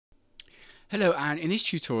Hello, and in this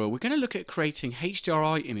tutorial we're going to look at creating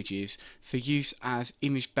HDRI images for use as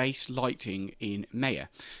image-based lighting in Maya.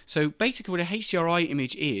 So basically what a HDRI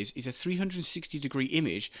image is a 360-degree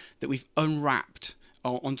image that we've unwrapped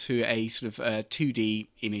onto a sort of 2D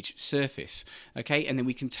image surface. Okay, and then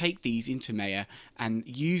we can take these into Maya and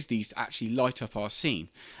use these to actually light up our scene.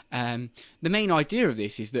 The main idea of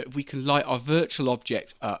this is that we can light our virtual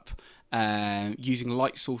object up using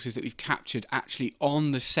light sources that we've captured actually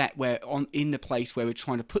on the set, in the place where we're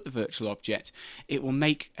trying to put the virtual object. It will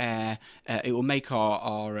make our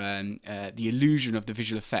the illusion of the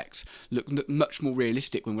visual effects look much more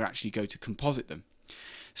realistic when we actually go to composite them.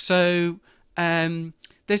 So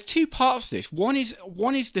there's two parts to this. One is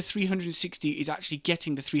the 360 is actually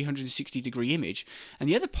getting the 360-degree image, and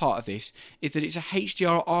the other part of this is that it's a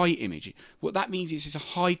HDRI image. What that means is it's a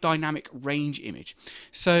high dynamic range image.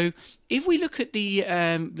 So if we look at the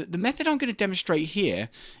method I'm going to demonstrate here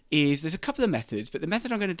is, there's a couple of methods, but the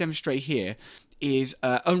method I'm going to demonstrate here is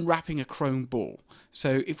unwrapping a chrome ball.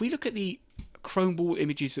 So if we look at the chrome ball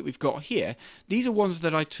images that we've got here, these are ones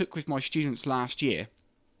that I took with my students last year.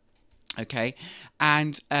 Okay,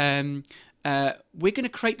 and we're going to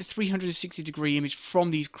create the 360-degree image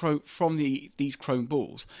from these chrome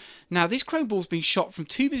balls. Now, this chrome ball's been shot from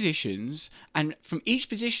two positions, and from each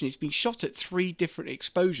position it's been shot at 3 different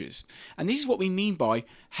exposures. And this is what we mean by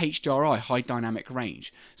HDRI, high dynamic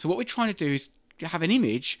range. So what we're trying to do is have an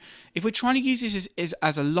image. If we're trying to use this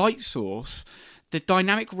as a light source, the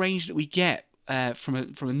dynamic range that we get from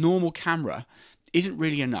a normal camera isn't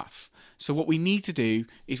really enough. So what we need to do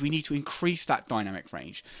is we need to increase that dynamic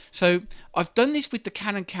range. So I've done this with the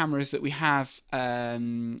Canon cameras that we have at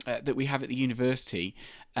the university,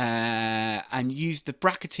 and used the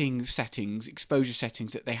bracketing settings, exposure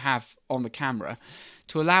settings that they have on the camera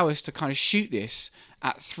to allow us to kind of shoot this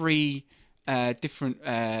at three different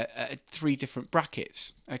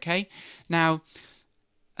brackets. Okay, now.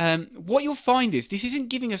 What you'll find is this isn't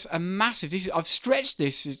giving us a massive. I've stretched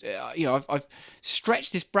this, I've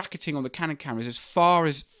stretched this bracketing on the Canon cameras as far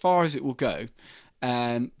as it will go,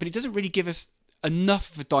 but it doesn't really give us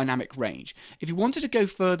enough of a dynamic range. If you wanted to go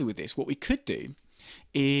further with this, what we could do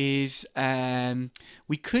is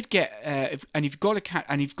we could get and you've got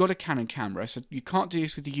a Canon camera, so you can't do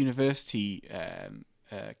this with the university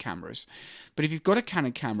cameras, but if you've got a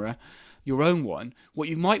Canon camera, your own one, what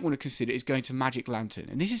you might want to consider is going to Magic Lantern.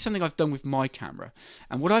 And this is something I've done with my camera.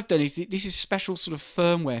 And what I've done is, this is special sort of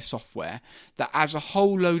firmware software that adds a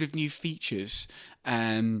whole load of new features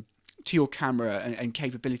to your camera and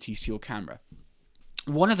capabilities to your camera.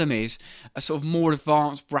 One of them is a sort of more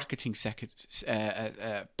advanced bracketing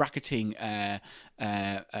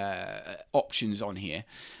options on here,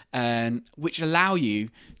 which allow you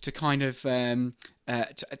to kind of to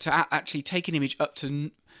actually take an image up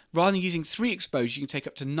to, rather than using 3 exposures, you can take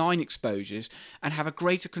up to 9 exposures and have a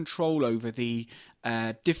greater control over the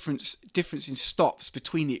difference in stops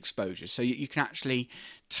between the exposures. So you can actually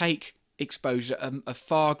take exposure a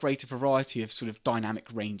far greater variety of sort of dynamic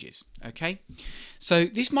ranges. Okay, so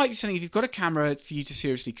this might be something, if you've got a camera, for you to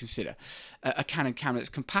seriously consider, a Canon camera that's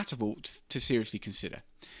compatible to seriously consider.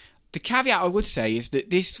 The caveat I would say is that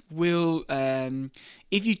this will,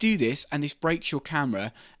 if you do this and this breaks your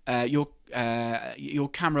camera, your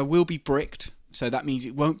camera will be bricked. So that means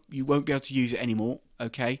you won't be able to use it anymore.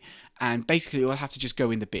 Okay, and basically you'll have to just go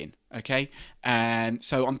in the bin. Okay, and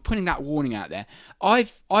so I'm putting that warning out there.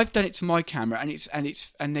 I've done it to my camera, and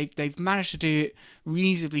they've managed to do it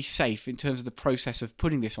reasonably safe in terms of the process of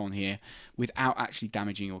putting this on here without actually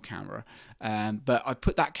damaging your camera. But I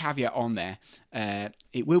put that caveat on there.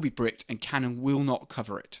 It will be bricked, and Canon will not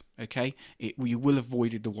cover it. Okay, you will have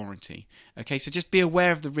voided the warranty. Okay, so just be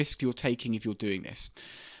aware of the risk you're taking if you're doing this.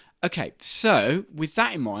 Okay, so with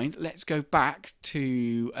that in mind, let's go back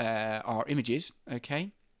to our images.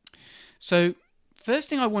 Okay, so first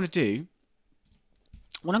thing I want to do,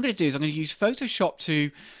 what I'm going to do is I'm going to use Photoshop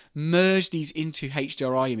to merge these into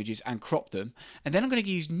HDRI images and crop them, and then I'm going to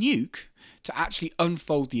use Nuke to actually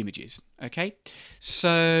unfold the images. Okay,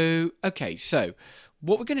 so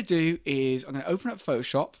what we're going to do is I'm going to open up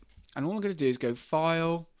Photoshop, and all I'm going to do is go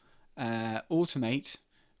File, Automate,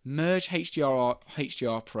 Merge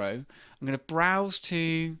HDR Pro. I'm going to browse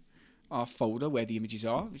to our folder where the images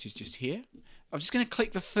are, which is just here. I'm just going to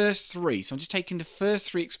click the first 3. So I'm just taking the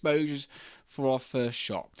first 3 exposures for our first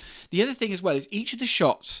shot. The other thing as well is each of the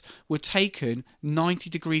shots were taken 90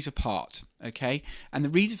 degrees apart. Okay, and the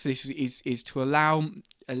reason for this is to allow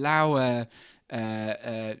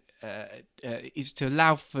is to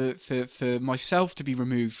allow for myself to be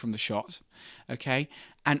removed from the shot, okay,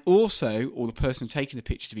 and also, or the person taking the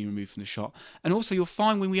picture to be removed from the shot, and also you'll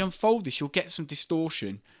find when we unfold this, you'll get some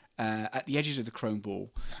distortion at the edges of the chrome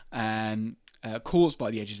ball, caused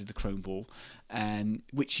by the edges of the chrome ball,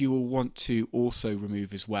 which you will want to also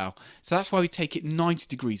remove as well. So that's why we take it 90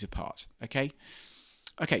 degrees apart, okay?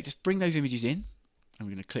 Okay, just bring those images in, and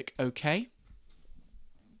we're going to click OK.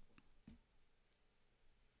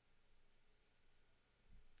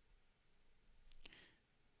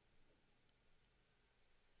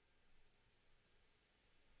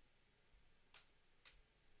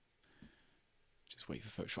 Just wait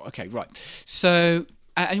for Photoshop. Okay, right. So,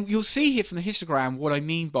 and you'll see here from the histogram what I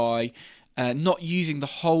mean by not using the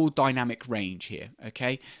whole dynamic range here.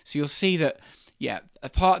 Okay, so you'll see that, yeah, a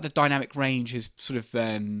part of the dynamic range is sort of,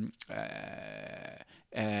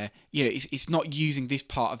 it's not using this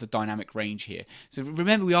part of the dynamic range here. So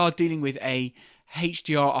remember, we are dealing with a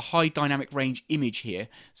HDR, a high dynamic range image here.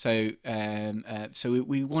 So,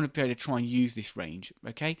 we want to be able to try and use this range.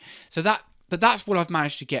 Okay, so but that's what I've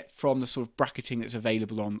managed to get from the sort of bracketing that's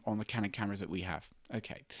available on the Canon cameras that we have.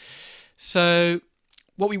 Okay, so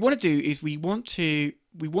what we want to do is we want to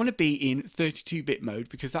be in 32-bit mode,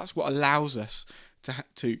 because that's what allows us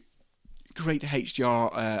to create a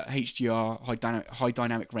HDR high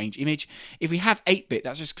dynamic range image. If we have 8-bit,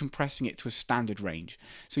 that's just compressing it to a standard range.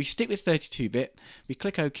 So we stick with 32-bit, we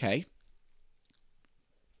click OK,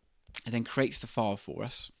 and then creates the file for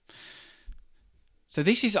us. So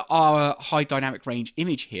this is our high dynamic range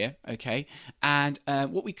image here, okay? And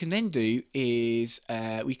what we can then do is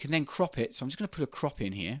we can then crop it. So I'm just going to put a crop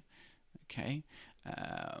in here, okay?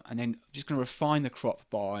 And then I'm just going to refine the crop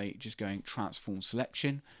by just going transform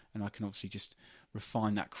selection, and I can obviously just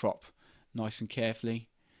refine that crop nice and carefully.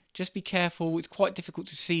 Just be careful, it's quite difficult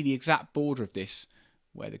to see the exact border of this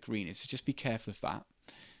where the green is, so just be careful of that.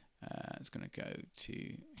 It's going to go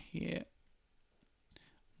to here.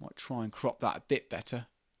 Might try and crop that a bit better.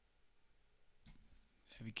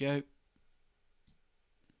 There we go.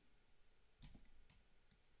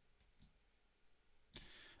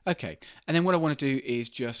 Okay, and then what I want to do is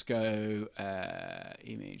just go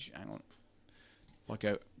image, hang on. If I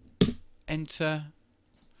go enter,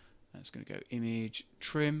 that's going to go image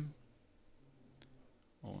trim,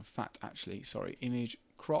 or in fact, actually, sorry, image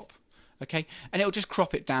crop. Okay, and it'll just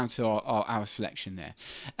crop it down to our selection there.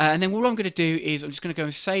 And then all I'm going to do is I'm just going to go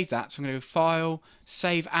and save that. So I'm going to go File,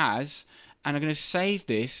 Save As, and I'm going to save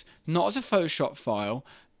this not as a Photoshop file,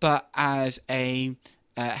 but as a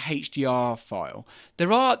HDR file.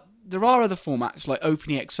 There are other formats like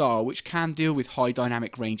OpenEXR which can deal with high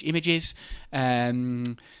dynamic range images,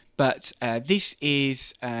 but this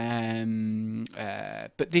is and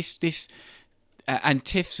TIFFs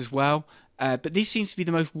as well. But this seems to be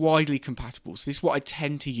the most widely compatible. So this is what I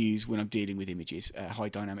tend to use when I'm dealing with images, high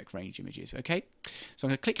dynamic range images. Okay, so I'm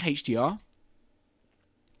going to click HDR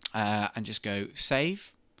and just go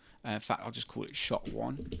save. In fact, I'll just call it shot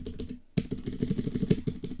 1.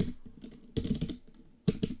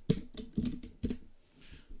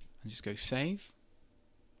 And just go save.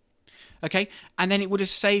 Okay, and then it would have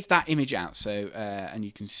saved that image out. So and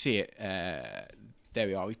you can see it. There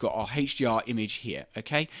we are, we've got our HDR image here,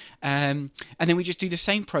 okay? And then we just do the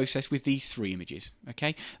same process with these 3 images,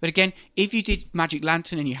 okay? But again, if you did Magic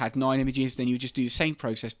Lantern and you had 9 images, then you would just do the same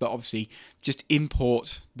process, but obviously just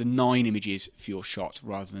import the 9 images for your shot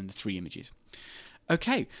rather than the 3 images.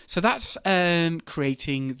 Okay, so that's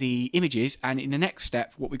creating the images, and in the next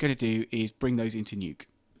step, what we're going to do is bring those into Nuke.